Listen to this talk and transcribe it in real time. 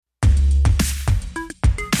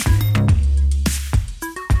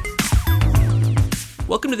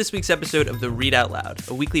Welcome to this week's episode of The Read Out Loud,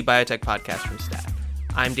 a weekly biotech podcast from Stat.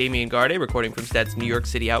 I'm Damian Garde, recording from Stat's New York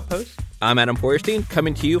City outpost. I'm Adam Feuerstein,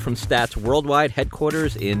 coming to you from Stat's worldwide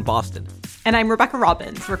headquarters in Boston. And I'm Rebecca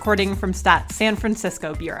Robbins, recording from Stat's San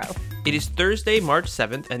Francisco bureau. It is Thursday, March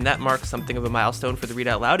 7th, and that marks something of a milestone for The Read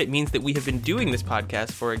Out Loud. It means that we have been doing this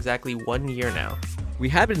podcast for exactly 1 year now. We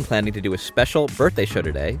had been planning to do a special birthday show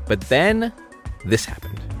today, but then this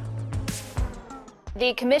happened.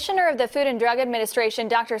 The Commissioner of the Food and Drug Administration,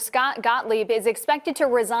 Dr. Scott Gottlieb, is expected to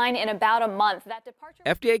resign in about a month. That departure...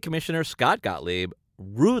 FDA Commissioner Scott Gottlieb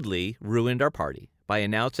rudely ruined our party by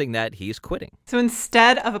announcing that he's quitting. So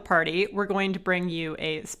instead of a party, we're going to bring you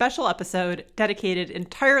a special episode dedicated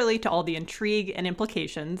entirely to all the intrigue and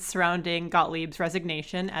implications surrounding Gottlieb's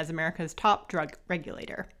resignation as America's top drug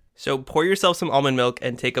regulator. So pour yourself some almond milk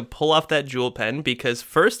and take a pull off that jewel pen, because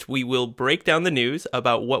first we will break down the news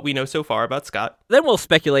about what we know so far about Scott. Then we'll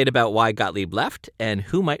speculate about why Gottlieb left and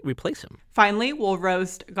who might replace him. Finally, we'll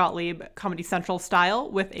roast Gottlieb Comedy Central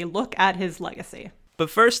style with a look at his legacy.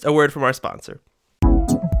 But first, a word from our sponsor.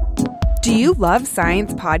 Do you love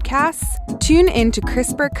science podcasts? Tune in to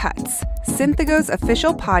CRISPR Cuts, Synthago's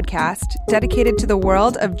official podcast dedicated to the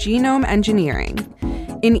world of genome engineering.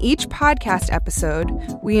 In each podcast episode,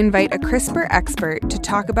 we invite a CRISPR expert to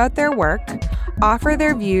talk about their work, offer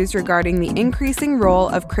their views regarding the increasing role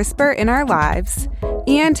of CRISPR in our lives,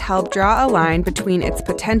 and help draw a line between its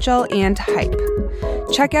potential and hype.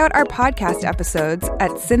 Check out our podcast episodes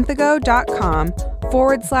at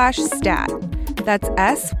synthago.com/stat. That's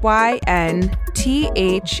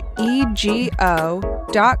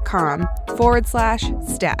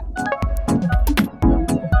SYNTHEGO.com/stat.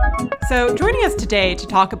 So joining us today to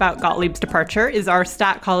talk about Gottlieb's departure is our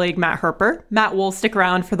Stat colleague, Matt Herper. Matt will stick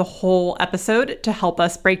around for the whole episode to help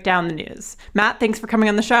us break down the news. Matt, thanks for coming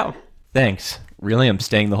on the show. Thanks. Really? I'm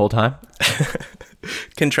staying the whole time?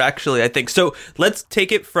 Contractually, I think. So let's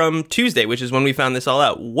take it from Tuesday, which is when we found this all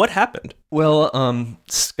out. What happened? Well,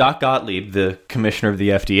 Scott Gottlieb, the commissioner of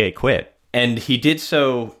the FDA, quit. And he did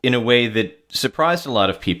so in a way that surprised a lot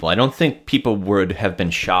of people. I don't think people would have been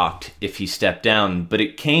shocked if he stepped down, but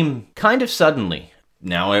it came kind of suddenly.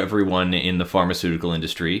 Now everyone in the pharmaceutical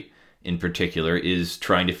industry, in particular, is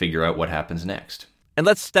trying to figure out what happens next. And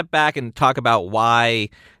let's step back and talk about why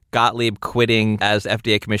Gottlieb quitting as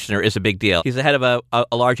FDA commissioner is a big deal. He's the head of a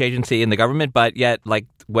large agency in the government, but yet,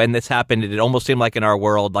 when this happened, it almost seemed like in our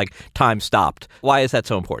world, time stopped. Why is that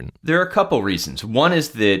so important? There are a couple reasons. One is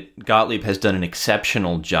that Gottlieb has done an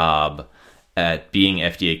exceptional job at being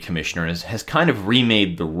FDA commissioner and has kind of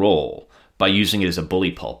remade the role by using it as a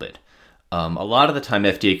bully pulpit. A lot of the time,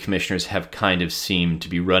 FDA commissioners have kind of seemed to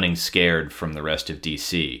be running scared from the rest of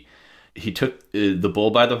DC. He took the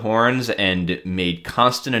bull by the horns and made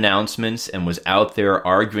constant announcements and was out there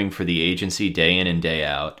arguing for the agency day in and day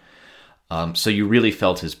out. So you really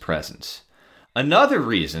felt his presence. Another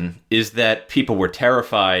reason is that people were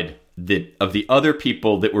terrified of the other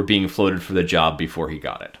people that were being floated for the job before he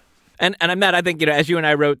got it. And Matt, I think, as you and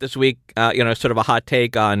I wrote this week, sort of a hot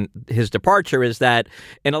take on his departure is that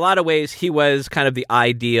in a lot of ways, he was kind of the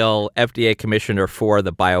ideal FDA commissioner for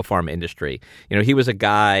the biopharma industry. He was a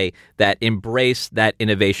guy that embraced that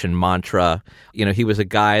innovation mantra. He was a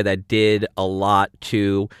guy that did a lot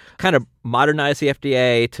to kind of modernize the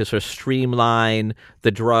FDA, to sort of streamline the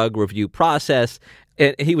drug review process.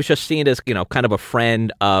 And he was just seen as, kind of a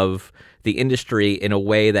friend of the industry in a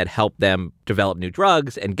way that helped them develop new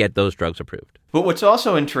drugs and get those drugs approved. But what's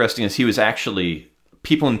also interesting is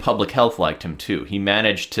people in public health liked him too. He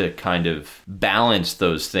managed to kind of balance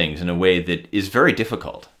those things in a way that is very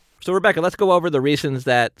difficult. So Rebecca, let's go over the reasons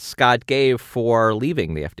that Scott gave for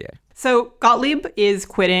leaving the FDA. So Gottlieb is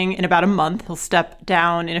quitting in about a month. He'll step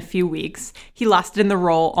down in a few weeks. He lasted in the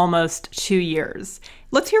role almost 2 years.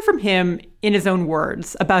 Let's hear from him in his own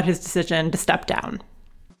words about his decision to step down.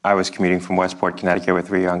 I was commuting from Westport, Connecticut with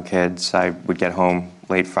 3 young kids. I would get home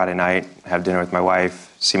late Friday night, have dinner with my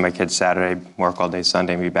wife, see my kids Saturday, work all day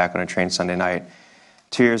Sunday, and be back on a train Sunday night.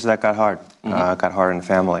 2 years of that got hard. Got hard in the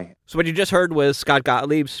family. So what you just heard was Scott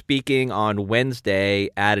Gottlieb speaking on Wednesday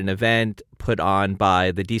at an event put on by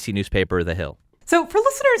the DC newspaper, The Hill. So for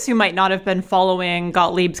listeners who might not have been following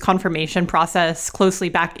Gottlieb's confirmation process closely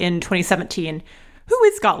back in 2017, who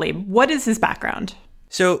is Gottlieb? What is his background?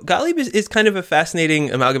 So Gottlieb is kind of a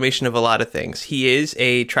fascinating amalgamation of a lot of things. He is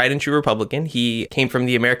a tried and true Republican. He came from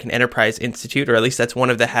the American Enterprise Institute, or at least that's one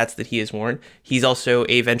of the hats that he has worn. He's also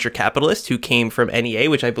a venture capitalist who came from NEA,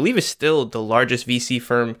 which I believe is still the largest VC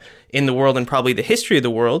firm in the world and probably the history of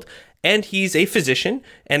the world. And he's a physician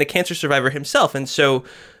and a cancer survivor himself. And so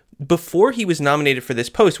before he was nominated for this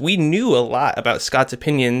post, we knew a lot about Scott's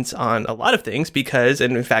opinions on a lot of things because,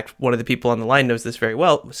 and in fact, one of the people on the line knows this very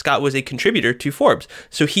well, Scott was a contributor to Forbes.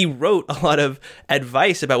 So he wrote a lot of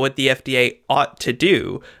advice about what the FDA ought to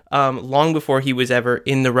do long before he was ever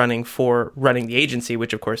in the running for running the agency,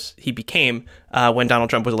 which, of course, he became when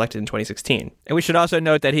Donald Trump was elected in 2016. And we should also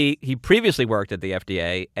note that he previously worked at the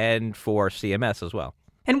FDA and for CMS as well.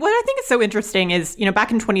 And what I think is so interesting is,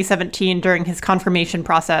 back in 2017, during his confirmation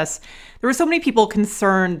process, there were so many people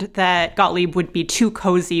concerned that Gottlieb would be too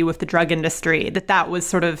cozy with the drug industry, that was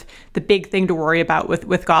sort of the big thing to worry about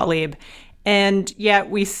with Gottlieb. And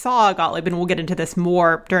yet we saw Gottlieb, and we'll get into this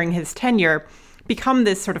more during his tenure, become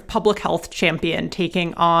this sort of public health champion,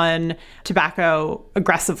 taking on tobacco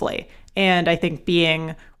aggressively. And I think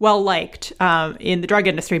being well-liked in the drug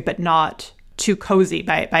industry, but not too cozy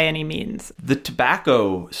by any means. The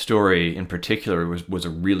tobacco story in particular was a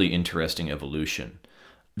really interesting evolution.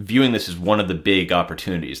 Viewing this as one of the big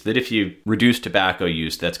opportunities, that if you reduce tobacco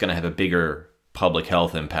use, that's going to have a bigger public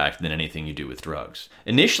health impact than anything you do with drugs.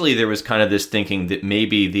 Initially, there was kind of this thinking that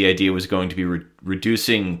maybe the idea was going to be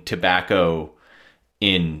reducing tobacco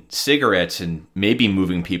in cigarettes and maybe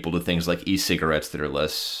moving people to things like e-cigarettes that are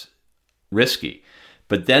less risky.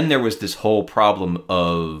 But then there was this whole problem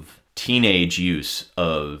of teenage use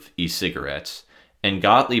of e-cigarettes, and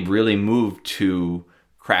Gottlieb really moved to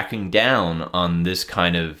cracking down on this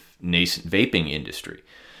kind of nascent vaping industry.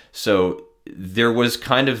 So there was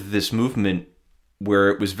kind of this movement where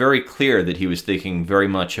it was very clear that he was thinking very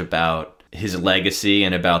much about his legacy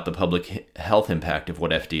and about the public health impact of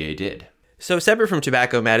what FDA did. So separate from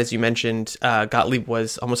tobacco, Matt, as you mentioned, Gottlieb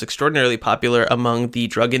was almost extraordinarily popular among the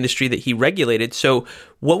drug industry that he regulated. So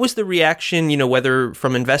what was the reaction, whether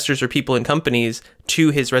from investors or people in companies, to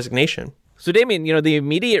his resignation? So, Damien, the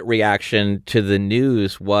immediate reaction to the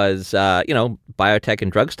news was, biotech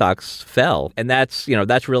and drug stocks fell. And that's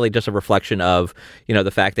really just a reflection of, the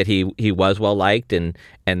fact that he was well-liked and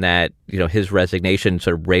that, his resignation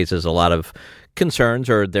sort of raises a lot of concerns,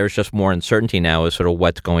 or there's just more uncertainty now as sort of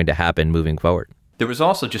what's going to happen moving forward. There was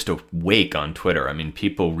also just a wake on Twitter. I mean,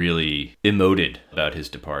 people really emoted about his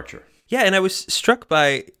departure. Yeah, and I was struck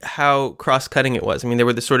by how cross-cutting it was. I mean, there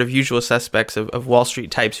were the sort of usual suspects of Wall Street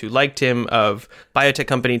types who liked him, of biotech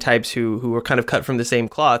company types who were kind of cut from the same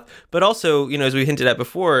cloth, but also, as we hinted at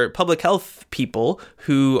before, public health people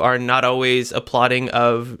who are not always applauding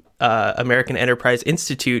of American Enterprise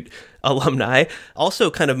Institute alumni, also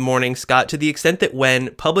kind of mourning Scott to the extent that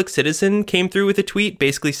when Public Citizen came through with a tweet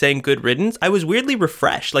basically saying good riddance, I was weirdly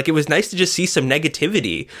refreshed. Like, it was nice to just see some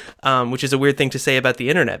negativity, which is a weird thing to say about the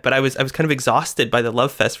internet, but I was kind of exhausted by the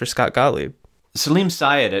love fest for Scott Gottlieb. Salim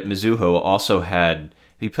Syed at Mizuho also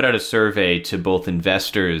he put out a survey to both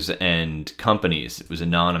investors and companies. It was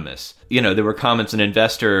anonymous. There were comments, an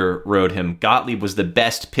investor wrote him, "Gottlieb was the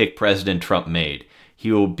best pick President Trump made.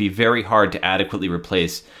 He will be very hard to adequately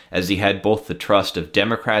replace, as he had both the trust of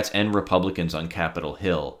Democrats and Republicans on Capitol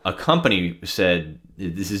Hill." A company said,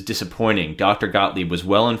 "This is disappointing. Dr. Gottlieb was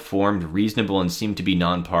well-informed, reasonable, and seemed to be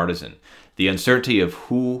nonpartisan. The uncertainty of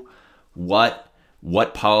who, what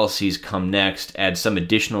policies come next adds some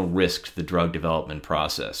additional risk to the drug development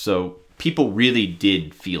process." So people really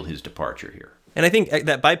did feel his departure here. And I think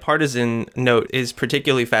that bipartisan note is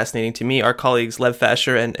particularly fascinating to me. Our colleagues Lev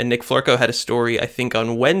Fasher and Nick Florko had a story, I think,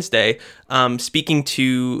 on Wednesday, speaking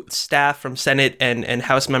to staff from Senate and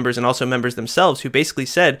House members and also members themselves who basically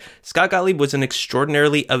said Scott Gottlieb was an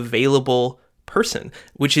extraordinarily available person,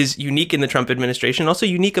 which is unique in the Trump administration, also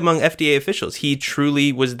unique among FDA officials. He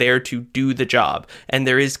truly was there to do the job. And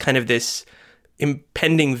there is kind of this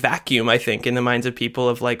impending vacuum, I think, in the minds of people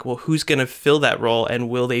of like, well, who's going to fill that role and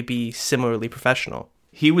will they be similarly professional?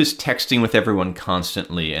 He was texting with everyone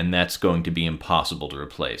constantly, and that's going to be impossible to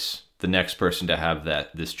replace. The next person to have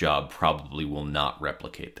this job probably will not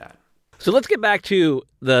replicate that. So let's get back to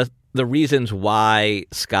the reasons why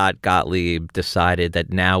Scott Gottlieb decided that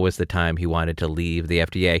now was the time he wanted to leave the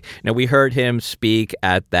FDA. Now, we heard him speak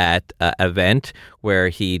at that event where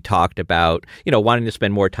he talked about, wanting to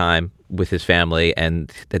spend more time with his family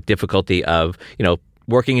and the difficulty of,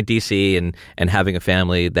 working in D.C. and having a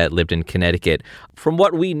family that lived in Connecticut. From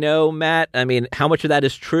what we know, Matt, I mean, how much of that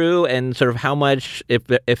is true and sort of how much,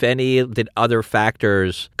 if any, did other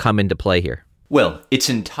factors come into play here? Well, it's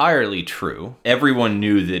entirely true. Everyone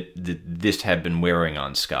knew that this had been wearing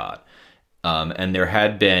on Scott. And there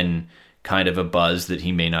had been kind of a buzz that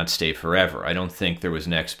he may not stay forever. I don't think there was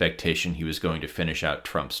an expectation he was going to finish out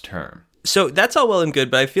Trump's term. So that's all well and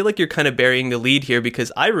good, but I feel like you're kind of burying the lead here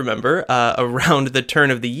because I remember around the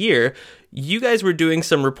turn of the year, you guys were doing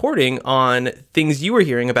some reporting on things you were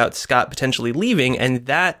hearing about Scott potentially leaving, and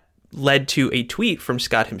that led to a tweet from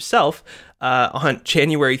Scott himself on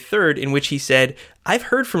January 3rd, in which he said, "I've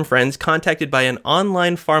heard from friends contacted by an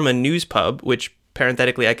online pharma news pub," which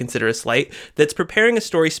parenthetically I consider a slight, "that's preparing a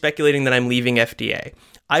story speculating that I'm leaving FDA.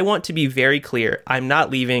 I want to be very clear. I'm not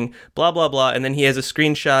leaving, blah, blah, blah." And then he has a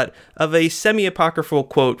screenshot of a semi-apocryphal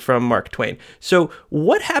quote from Mark Twain. So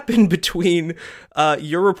what happened between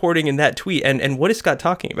your reporting and that tweet, and what is Scott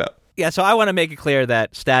talking about? Yeah, so I want to make it clear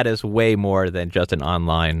that Stat is way more than just an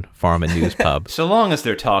online pharma news pub. So long as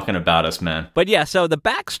they're talking about us, man. But yeah, so the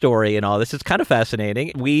backstory and all this is kind of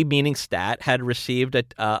fascinating. We, meaning Stat, had received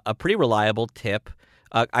a pretty reliable tip.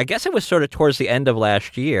 I guess it was sort of towards the end of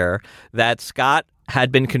last year that Scott had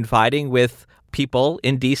been confiding with people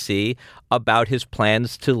in D.C. about his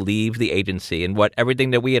plans to leave the agency. And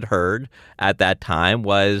everything that we had heard at that time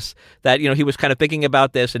was that, he was kind of thinking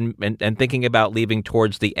about this and thinking about leaving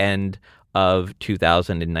towards the end of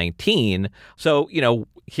 2019. So,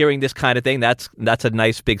 hearing this kind of thing, that's a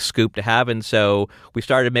nice big scoop to have. And so we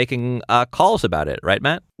started making calls about it. Right,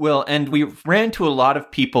 Matt? Well, and we ran into a lot of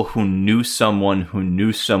people who knew someone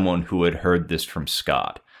who had heard this from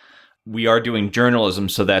Scott. We are doing journalism,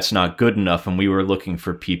 so that's not good enough. And we were looking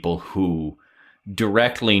for people who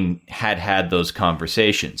directly had those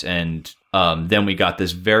conversations. And then we got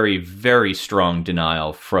this very, very strong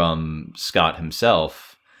denial from Scott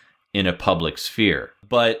himself in a public sphere.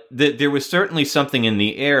 But there was certainly something in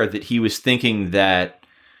the air that he was thinking that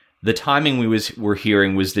the timing we're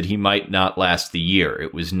hearing was that he might not last the year.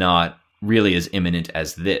 It was not really as imminent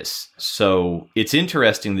as this. So it's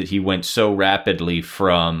interesting that he went so rapidly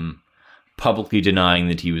from publicly denying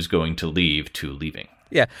that he was going to leave to leaving.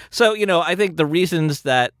 Yeah. So, I think the reasons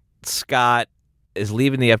that Scott is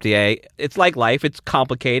leaving the FDA, it's like life. It's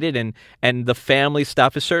complicated, and the family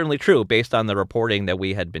stuff is certainly true based on the reporting that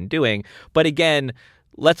we had been doing. But again,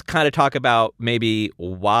 let's kind of talk about maybe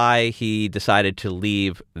why he decided to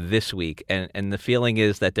leave this week. And the feeling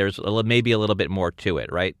is that there's maybe a little bit more to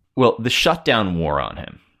it, right? Well, the shutdown wore on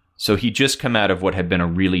him. So he just come out of what had been a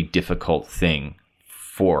really difficult thing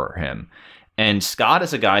for him. And Scott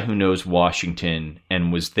is a guy who knows Washington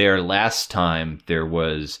and was there last time there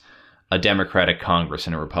was a Democratic Congress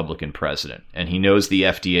and a Republican president. And he knows the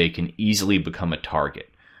FDA can easily become a target.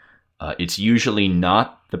 It's usually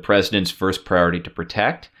not the president's first priority to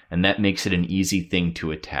protect, and that makes it an easy thing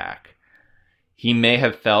to attack. He may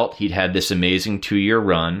have felt he'd had this amazing 2-year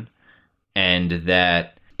run and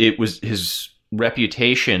that his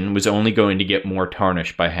reputation was only going to get more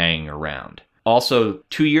tarnished by hanging around. Also,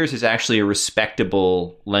 2 years is actually a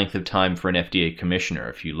respectable length of time for an FDA commissioner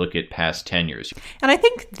if you look at past tenures. And I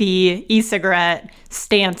think the e-cigarette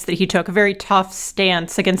stance that he took, a very tough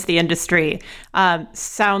stance against the industry,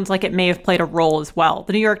 sounds like it may have played a role as well.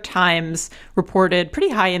 The New York Times reported pretty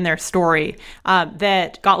high in their story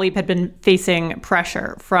that Gottlieb had been facing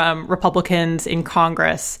pressure from Republicans in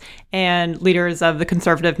Congress and leaders of the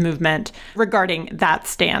conservative movement regarding that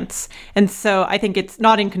stance. And so I think it's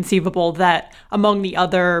not inconceivable that among the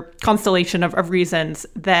other constellation of reasons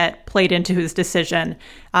that played into his decision,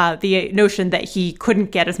 the notion that he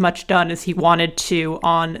couldn't get as much done as he wanted to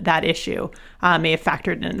on that issue may have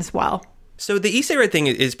factored in as well. So the e-cigarette thing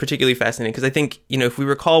is particularly fascinating because I think, if we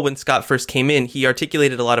recall when Scott first came in, he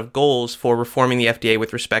articulated a lot of goals for reforming the FDA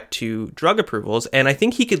with respect to drug approvals. And I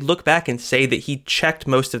think he could look back and say that he checked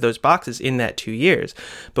most of those boxes in that 2 years.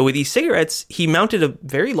 But with e-cigarettes, he mounted a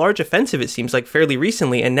very large offensive, it seems like, fairly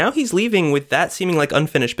recently. And now he's leaving with that seeming like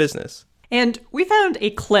unfinished business. And we found a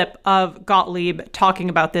clip of Gottlieb talking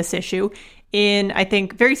about this issue in, I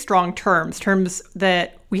think, very strong terms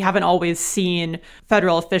that we haven't always seen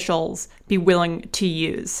federal officials be willing to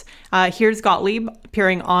use. Here's Gottlieb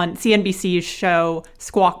appearing on CNBC's show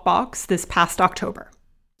Squawk Box this past October.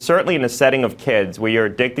 Certainly in the setting of kids where you're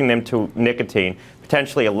addicting them to nicotine,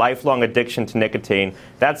 potentially a lifelong addiction to nicotine,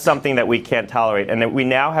 that's something that we can't tolerate. And that we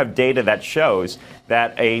now have data that shows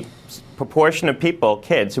that a proportion of people,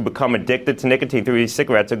 kids, who become addicted to nicotine through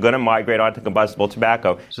e-cigarettes are going to migrate onto combustible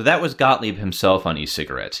tobacco. So that was Gottlieb himself on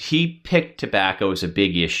e-cigarettes. He picked tobacco as a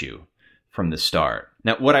big issue from the start.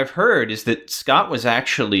 Now, what I've heard is that Scott was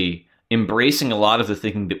actually embracing a lot of the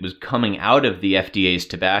thinking that was coming out of the FDA's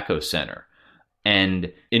tobacco center.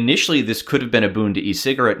 And initially, this could have been a boon to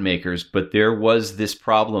e-cigarette makers, but there was this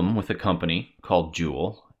problem with a company called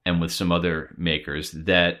Juul and with some other makers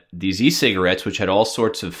that these e-cigarettes, which had all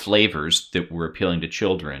sorts of flavors that were appealing to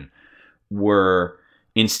children, were,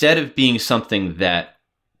 instead of being something that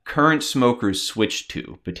current smokers switched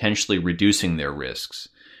to, potentially reducing their risks,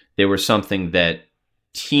 they were something that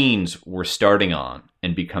teens were starting on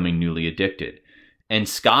and becoming newly addicted. And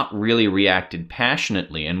Scott really reacted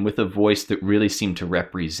passionately and with a voice that really seemed to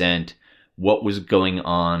represent what was going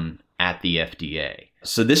on at the FDA.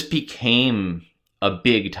 So this became a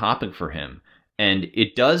big topic for him. And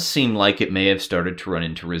it does seem like it may have started to run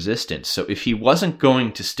into resistance. So if he wasn't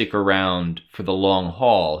going to stick around for the long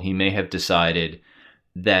haul, he may have decided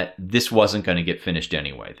that this wasn't going to get finished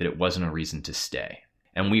anyway, that it wasn't a reason to stay.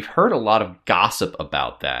 And we've heard a lot of gossip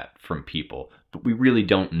about that from people, but we really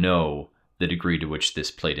don't know the degree to which this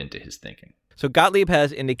played into his thinking. So Gottlieb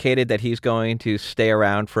has indicated that he's going to stay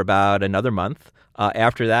around for about another month.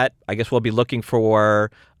 After that, I guess we'll be looking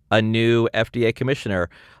for a new FDA commissioner.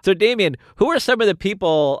 So, Damien, who are some of the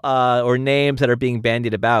people or names that are being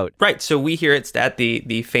bandied about? Right. So we here at Stat,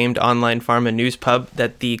 the famed online pharma news pub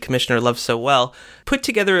that the commissioner loves so well, put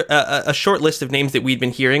together a short list of names that we'd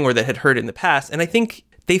been hearing or that had heard in the past. And I think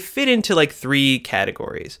they fit into like three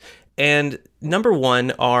categories. And number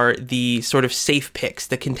one are the sort of safe picks,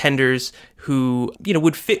 the contenders who,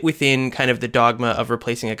 would fit within kind of the dogma of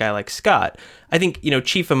replacing a guy like Scott. I think,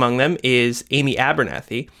 chief among them is Amy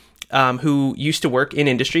Abernathy, who used to work in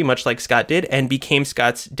industry, much like Scott did, and became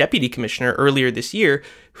Scott's deputy commissioner earlier this year,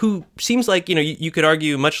 who seems like, you could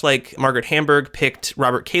argue, much like Margaret Hamburg picked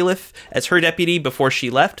Robert Califf as her deputy before she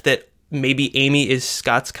left, that maybe Amy is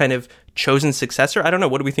Scott's kind of chosen successor. I don't know.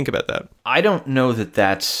 What do we think about that? I don't know that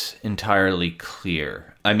that's entirely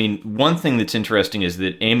clear. I mean, one thing that's interesting is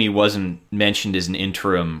that Amy wasn't mentioned as an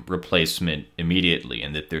interim replacement immediately,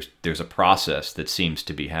 and that there's a process that seems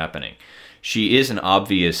to be happening. She is an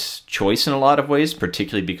obvious choice in a lot of ways,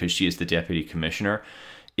 particularly because she is the deputy commissioner.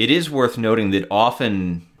 It is worth noting that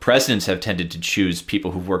often presidents have tended to choose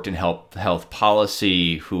people who've worked in health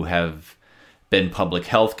policy, who have been public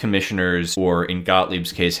health commissioners, or in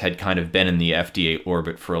Gottlieb's case, had kind of been in the FDA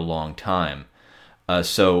orbit for a long time.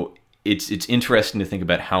 So it's interesting to think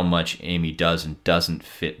about how much Amy does and doesn't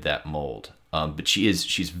fit that mold. But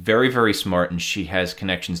she's very, very smart, and she has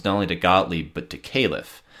connections not only to Gottlieb, but to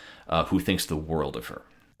Califf, who thinks the world of her.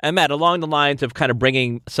 And Matt, along the lines of kind of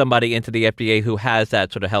bringing somebody into the FDA who has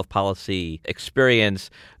that sort of health policy experience,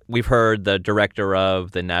 we've heard the director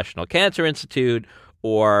of the National Cancer Institute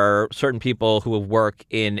or certain people who work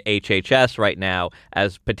in HHS right now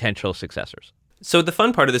as potential successors. So the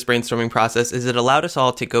fun part of this brainstorming process is it allowed us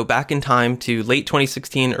all to go back in time to late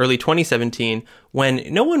 2016, early 2017, when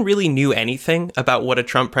no one really knew anything about what a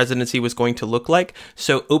Trump presidency was going to look like.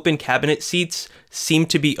 So open cabinet seats seemed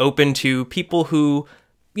to be open to people who,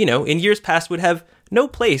 in years past would have no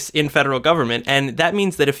place in federal government. And that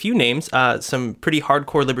means that a few names, some pretty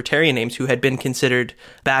hardcore libertarian names who had been considered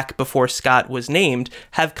back before Scott was named,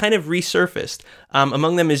 have kind of resurfaced.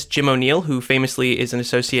 Among them is Jim O'Neill, who famously is an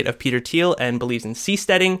associate of Peter Thiel and believes in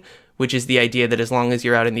seasteading, which is the idea that as long as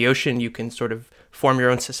you're out in the ocean, you can sort of form your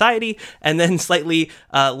own society. And then slightly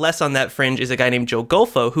less on that fringe is a guy named Joe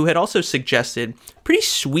Golfo, who had also suggested pretty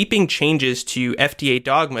sweeping changes to FDA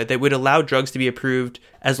dogma that would allow drugs to be approved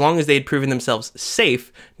as long as they had proven themselves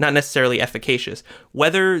safe, not necessarily efficacious.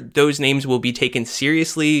 Whether those names will be taken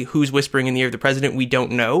seriously, who's whispering in the ear of the president, we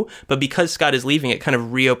don't know. But because Scott is leaving, it kind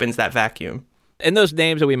of reopens that vacuum. And those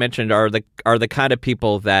names that we mentioned are the kind of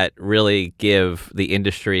people that really give the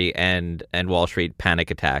industry and Wall Street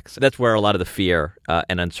panic attacks. That's where a lot of the fear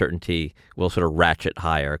and uncertainty will sort of ratchet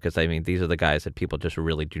higher, because, I mean, these are the guys that people just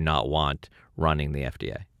really do not want running the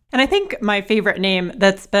FDA. And I think my favorite name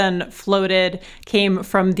that's been floated came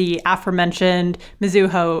from the aforementioned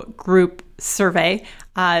Mizuho Group survey.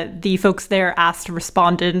 The folks there asked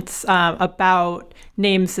respondents about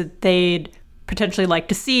names that they'd potentially like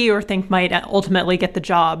to see or think might ultimately get the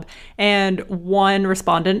job. And one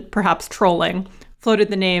respondent, perhaps trolling, floated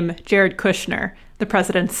the name Jared Kushner, the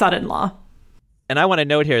president's son-in-law. And I want to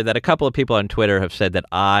note here that a couple of people on Twitter have said that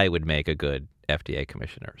I would make a good FDA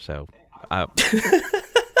commissioner. So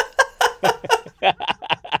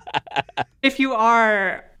if you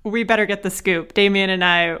are, we better get the scoop. Damien and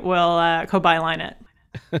I will co-byline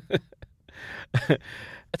it.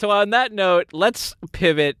 So on that note, let's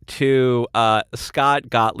pivot to Scott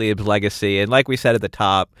Gottlieb's legacy. And like we said at the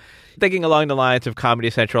top, thinking along the lines of Comedy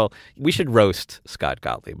Central, we should roast Scott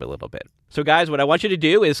Gottlieb a little bit. So guys, what I want you to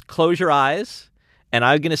do is close your eyes, and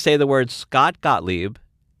I'm going to say the word Scott Gottlieb,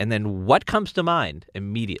 and then what comes to mind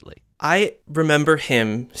immediately? I remember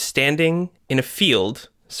him standing in a field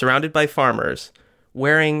surrounded by farmers,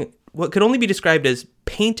 wearing what could only be described as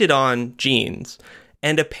painted-on jeans,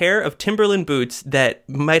 and a pair of Timberland boots that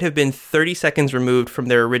might have been 30 seconds removed from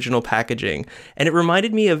their original packaging. And it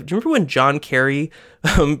reminded me of, do you remember when John Kerry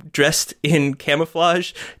dressed in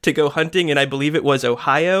camouflage to go hunting in, I believe it was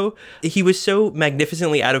Ohio? He was so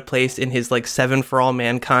magnificently out of place in his like 7 for All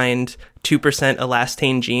Mankind 2%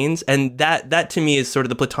 elastane jeans. And that to me is sort of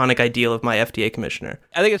the platonic ideal of my FDA commissioner.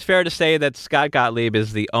 I think it's fair to say that Scott Gottlieb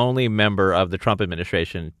is the only member of the Trump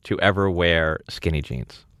administration to ever wear skinny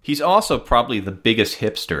jeans. He's also probably the biggest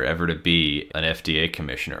hipster ever to be an FDA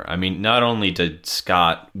commissioner. I mean, not only did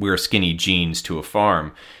Scott wear skinny jeans to a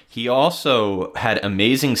farm, he also had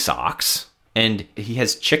amazing socks, and he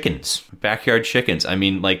has chickens, backyard chickens. I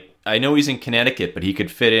mean, like, I know he's in Connecticut, but he could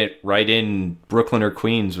fit it right in Brooklyn or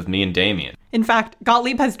Queens with me and Damien. In fact,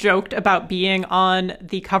 Gottlieb has joked about being on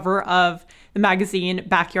the cover of the magazine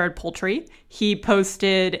Backyard Poultry. He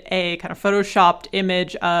posted a kind of photoshopped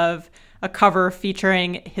image of a cover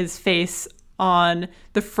featuring his face on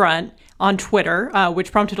the front on Twitter,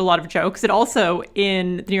 which prompted a lot of jokes. It also,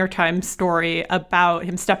 in the New York Times story about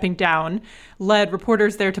him stepping down, led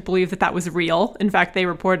reporters there to believe that that was real. In fact, they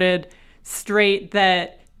reported straight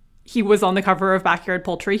that he was on the cover of Backyard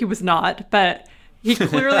Poultry. He was not, but he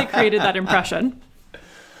clearly created that impression.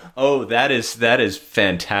 Oh, that is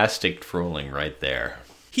fantastic trolling right there.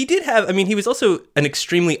 He did have, I mean, he was also an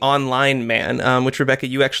extremely online man, which, Rebecca,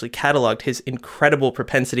 you actually cataloged his incredible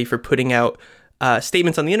propensity for putting out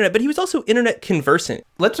statements on the internet, but he was also internet conversant.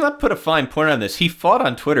 Let's not put a fine point on this. He fought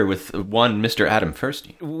on Twitter with one Mr. Adam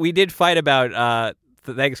Furstein. We did fight about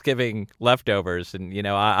the Thanksgiving leftovers, and, you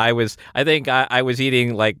know, I think I was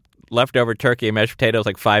eating, like, leftover turkey and mashed potatoes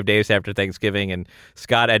like 5 days after Thanksgiving, and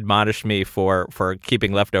Scott admonished me for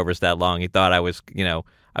keeping leftovers that long. He thought I was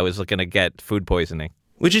going to get food poisoning.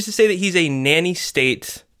 Which is to say that he's a nanny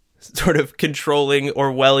state sort of controlling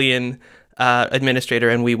Orwellian administrator,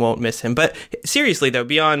 and we won't miss him. But seriously, though,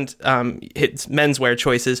 beyond his menswear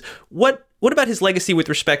choices, what about his legacy with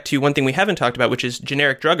respect to one thing we haven't talked about, which is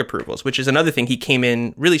generic drug approvals, which is another thing he came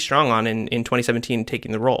in really strong on in 2017,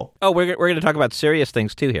 taking the role? Oh, we're going to talk about serious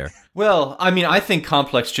things, too, here. Well, I mean, I think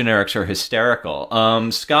complex generics are hysterical.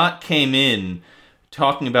 Scott came in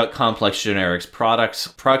talking about complex generics,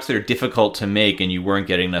 products that are difficult to make and you weren't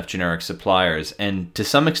getting enough generic suppliers. And to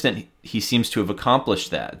some extent, he seems to have accomplished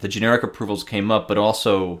that. The generic approvals came up, but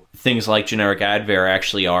also things like generic Advair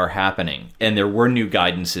actually are happening. And there were new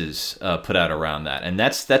guidances put out around that. And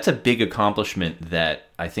that's a big accomplishment that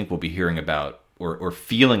I think we'll be hearing about or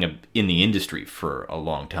feeling in the industry for a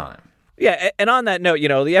long time. Yeah, and on that note, you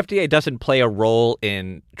know, the FDA doesn't play a role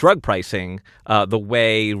in drug pricing the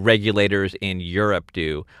way regulators in Europe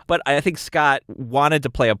do. But I think Scott wanted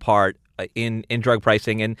to play a part in drug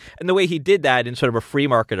pricing. And the way he did that in sort of a free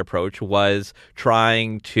market approach was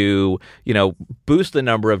trying to, you know, boost the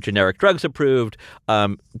number of generic drugs approved,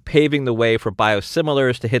 paving the way for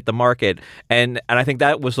biosimilars to hit the market. And I think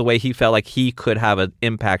that was the way he felt like he could have an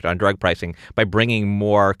impact on drug pricing by bringing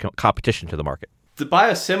more competition to the market. The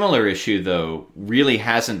biosimilar issue, though, really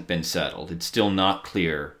hasn't been settled. It's still not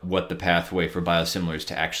clear what the pathway for biosimilars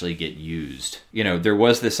to actually get used. You know, there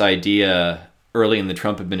was this idea early in the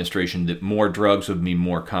Trump administration that more drugs would mean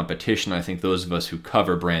more competition. I think those of us who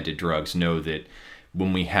cover branded drugs know that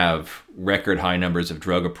when we have record high numbers of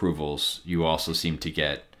drug approvals, you also seem to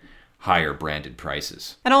get higher branded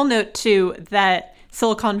prices. And I'll note, too, that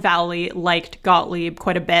Silicon Valley liked Gottlieb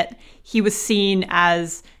quite a bit. He was seen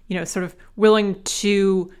as, you know, sort of willing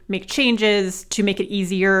to make changes to make it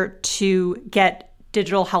easier to get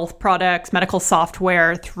digital health products, medical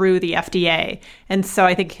software through the FDA. And so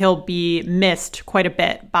I think he'll be missed quite a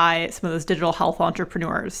bit by some of those digital health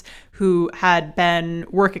entrepreneurs who had been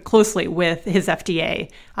working closely with his FDA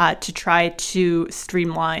to try to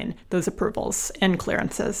streamline those approvals and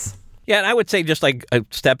clearances. Yeah, and I would say, just like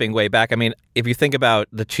stepping way back, I mean, if you think about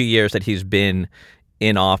the 2 years that he's been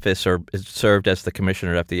in office or served as the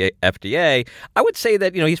commissioner of the FDA, I would say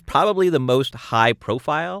that, you know, he's probably the most high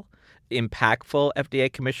profile, impactful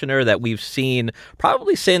FDA commissioner that we've seen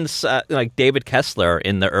probably since like David Kessler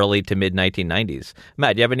in the early to mid 1990s.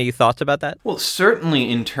 Matt, do you have any thoughts about that? Well, certainly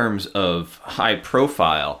in terms of high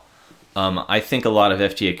profile, I think a lot of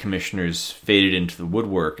FDA commissioners faded into the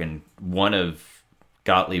woodwork, and one of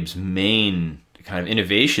Gottlieb's main kind of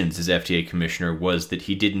innovations as FDA commissioner was that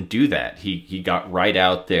he didn't do that. He got right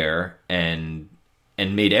out there and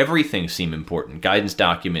made everything seem important. Guidance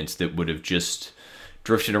documents that would have just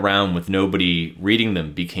drifted around with nobody reading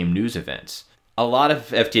them became news events. A lot of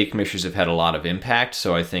FDA commissioners have had a lot of impact,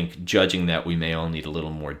 so I think judging that we may all need a little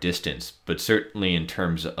more distance. But certainly in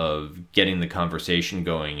terms of getting the conversation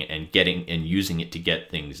going and using it to get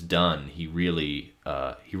things done, he really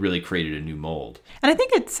created a new mold. And I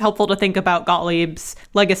think it's helpful to think about Gottlieb's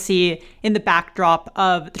legacy in the backdrop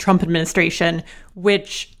of the Trump administration,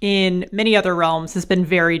 which in many other realms has been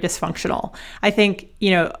very dysfunctional. I think,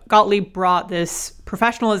 Gottlieb brought this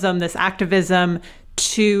professionalism, this activism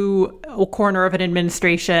to a corner of an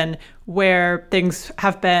administration where things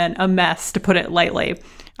have been a mess, to put it lightly.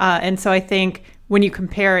 And so I think when you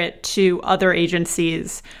compare it to other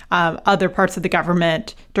agencies, other parts of the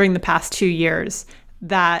government during the past 2 years,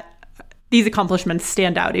 that these accomplishments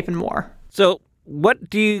stand out even more. So what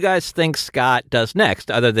do you guys think Scott does next,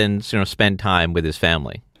 other than spend time with his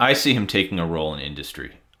family? I see him taking a role in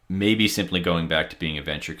industry. Maybe simply going back to being a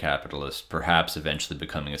venture capitalist, perhaps eventually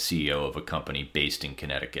becoming a CEO of a company based in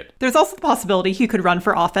Connecticut. There's also the possibility he could run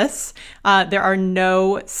for office. There are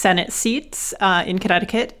no Senate seats in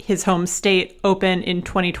Connecticut, his home state, open in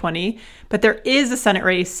 2020. But there is a Senate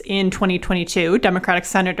race in 2022. Democratic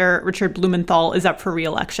Senator Richard Blumenthal is up for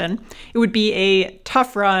re-election. It would be a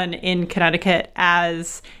tough run in Connecticut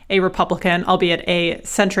as a Republican, albeit a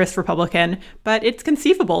centrist Republican, but it's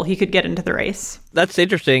conceivable he could get into the race. That's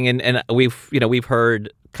interesting, and we've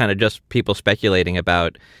heard kind of just people speculating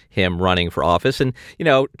about him running for office. And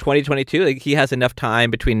 2022, he has enough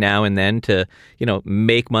time between now and then to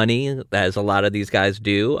make money, as a lot of these guys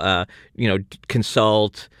do.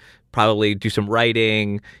 Consult, probably do some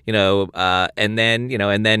writing, and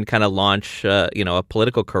then kind of launch a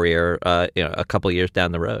political career a couple of years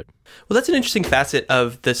down the road. Well, that's an interesting facet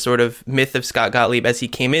of the sort of myth of Scott Gottlieb as he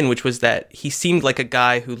came in, which was that he seemed like a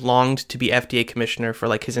guy who longed to be FDA commissioner for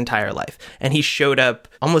like his entire life. And he showed up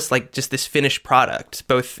almost like just this finished product,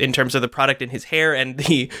 both in terms of the product in his hair and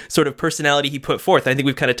the sort of personality he put forth. I think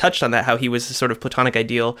we've kind of touched on that, how he was the sort of platonic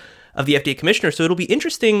ideal of the FDA commissioner. So it'll be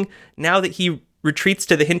interesting now that he retreats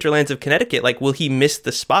to the hinterlands of Connecticut. Like, will he miss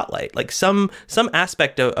the spotlight? Like some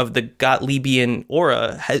aspect of the Gottlebian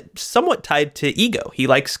aura has somewhat tied to ego. He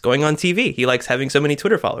likes going on TV. He likes having so many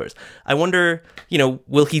Twitter followers. I wonder,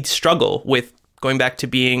 will he struggle with going back to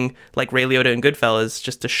being like Ray Liotta in Goodfellas,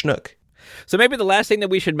 just a schnook? So maybe the last thing that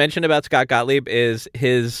we should mention about Scott Gottlieb is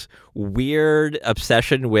his weird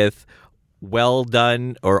obsession with well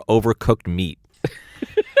done or overcooked meat.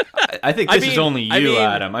 I think this is only you,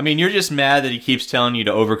 Adam. I mean, you're just mad that he keeps telling you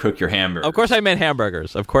to overcook your hamburgers. Of course I meant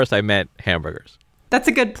hamburgers. That's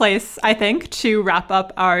a good place, I think, to wrap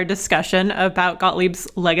up our discussion about Gottlieb's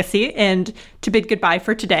legacy and to bid goodbye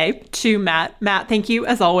for today to Matt. Matt, thank you,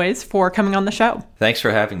 as always, for coming on the show. Thanks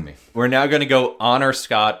for having me. We're now going to go honor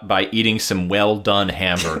Scott by eating some well-done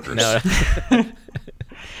hamburgers.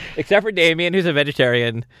 Except for Damien, who's a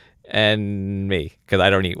vegetarian, and me, because I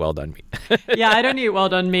don't eat well-done meat. Yeah, I don't eat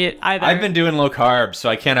well-done meat either. I've been doing low carbs, so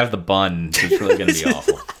I can't have the bun. It's really going to be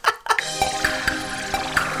awful.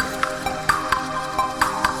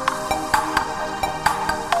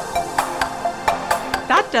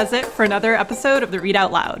 That does it for another episode of the Read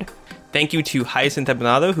Out Loud. Thank you to Hyacinth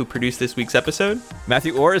Empanado, who produced this week's episode.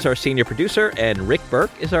 Matthew Orr is our senior producer, and Rick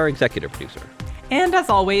Burke is our executive producer. And as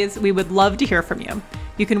always, we would love to hear from you.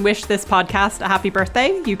 You can wish this podcast a happy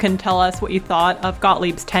birthday. You can tell us what you thought of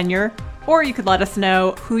Gottlieb's tenure, or you could let us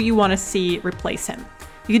know who you want to see replace him.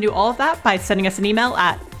 You can do all of that by sending us an email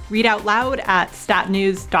at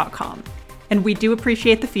readoutloud@statnews.com. And we do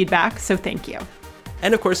appreciate the feedback, so thank you.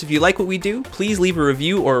 And of course, if you like what we do, please leave a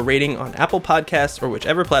review or a rating on Apple Podcasts or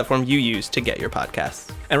whichever platform you use to get your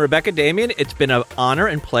podcasts. And Rebecca, Damien, it's been an honor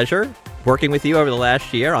and pleasure working with you over the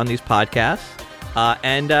last year on these podcasts.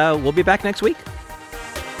 And we'll be back next week.